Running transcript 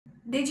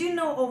Did you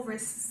know over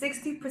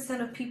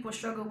 60% of people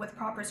struggle with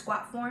proper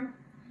squat form?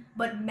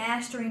 But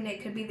mastering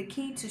it could be the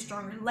key to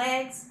stronger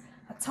legs,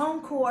 a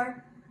toned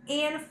core,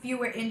 and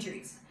fewer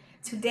injuries.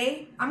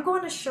 Today, I'm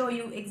going to show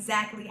you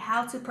exactly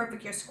how to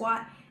perfect your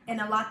squat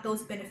and unlock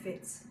those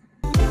benefits.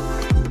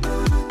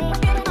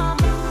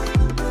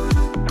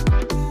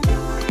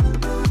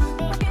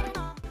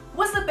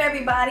 What's up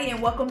everybody,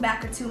 and welcome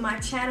back to my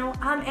channel.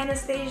 I'm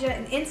Anastasia,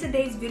 and in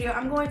today's video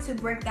I'm going to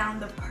break down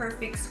the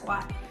perfect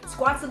squat.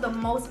 Squats are the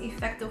most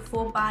effective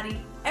full body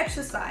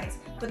exercise,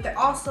 but they're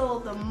also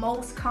the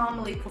most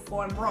commonly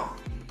performed wrong.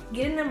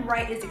 Getting them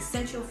right is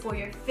essential for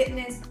your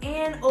fitness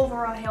and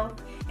overall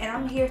health, and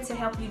I'm here to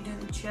help you do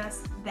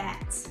just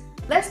that.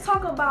 Let's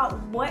talk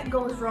about what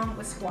goes wrong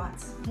with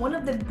squats. One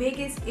of the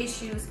biggest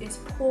issues is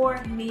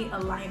poor knee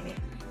alignment.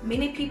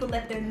 Many people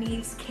let their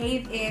knees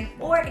cave in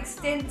or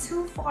extend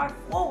too far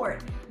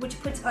forward,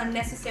 which puts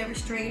unnecessary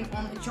strain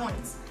on the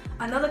joints.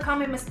 Another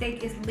common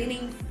mistake is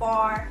leaning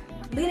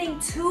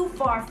too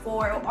far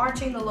forward or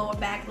arching the lower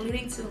back,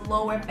 leading to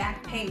lower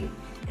back pain.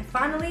 And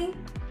finally,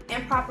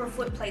 improper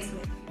foot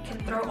placement can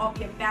throw off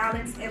your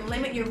balance and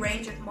limit your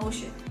range of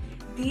motion.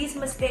 These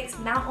mistakes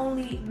not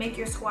only make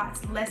your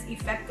squats less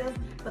effective,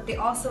 but they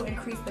also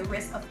increase the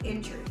risk of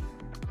injury.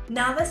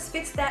 Now let's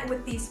fix that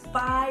with these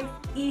 5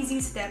 easy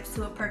steps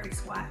to a perfect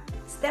squat.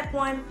 Step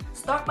 1,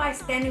 start by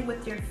standing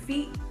with your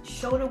feet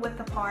shoulder width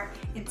apart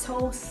and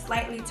toes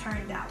slightly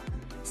turned out.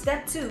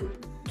 Step 2,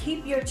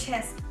 keep your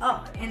chest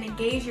up and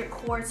engage your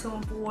core to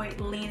avoid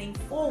leaning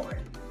forward.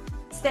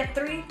 Step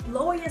 3,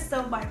 lower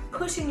yourself by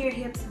pushing your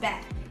hips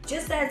back.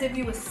 Just as if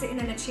you were sitting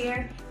in a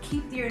chair,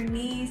 keep your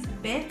knees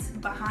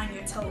bent behind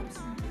your toes.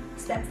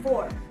 Step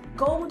 4,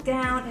 go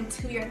down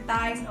until your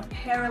thighs are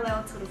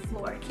parallel to the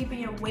floor, keeping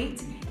your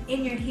weight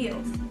in your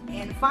heels.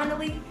 And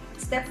finally,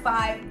 step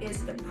 5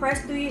 is to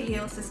press through your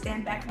heels to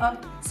stand back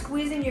up,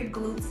 squeezing your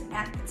glutes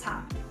at the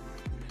top.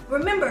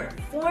 Remember,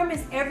 form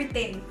is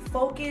everything.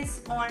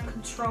 Focus on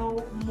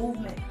control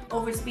movement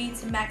over speed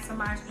to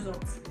maximize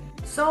results.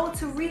 So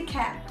to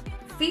recap,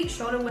 feet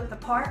shoulder width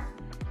apart,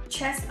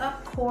 chest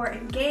up, core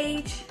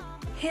engage,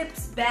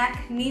 hips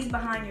back, knees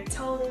behind your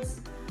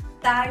toes,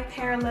 thigh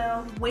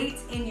parallel, weight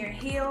in your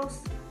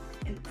heels,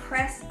 and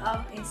press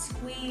up and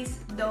squeeze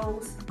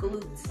those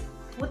glutes.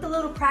 With a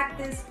little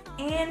practice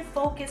and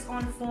focus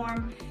on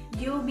form,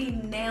 you'll be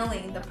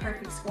nailing the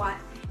perfect squat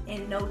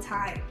in no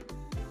time.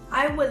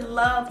 I would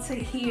love to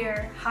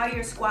hear how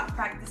your squat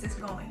practice is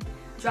going.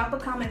 Drop a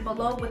comment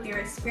below with your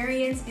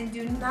experience, and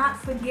do not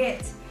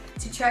forget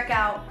to check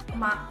out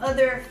my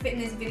other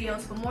fitness videos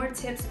for more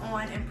tips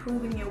on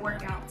improving your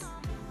workouts.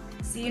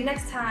 See you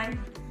next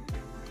time.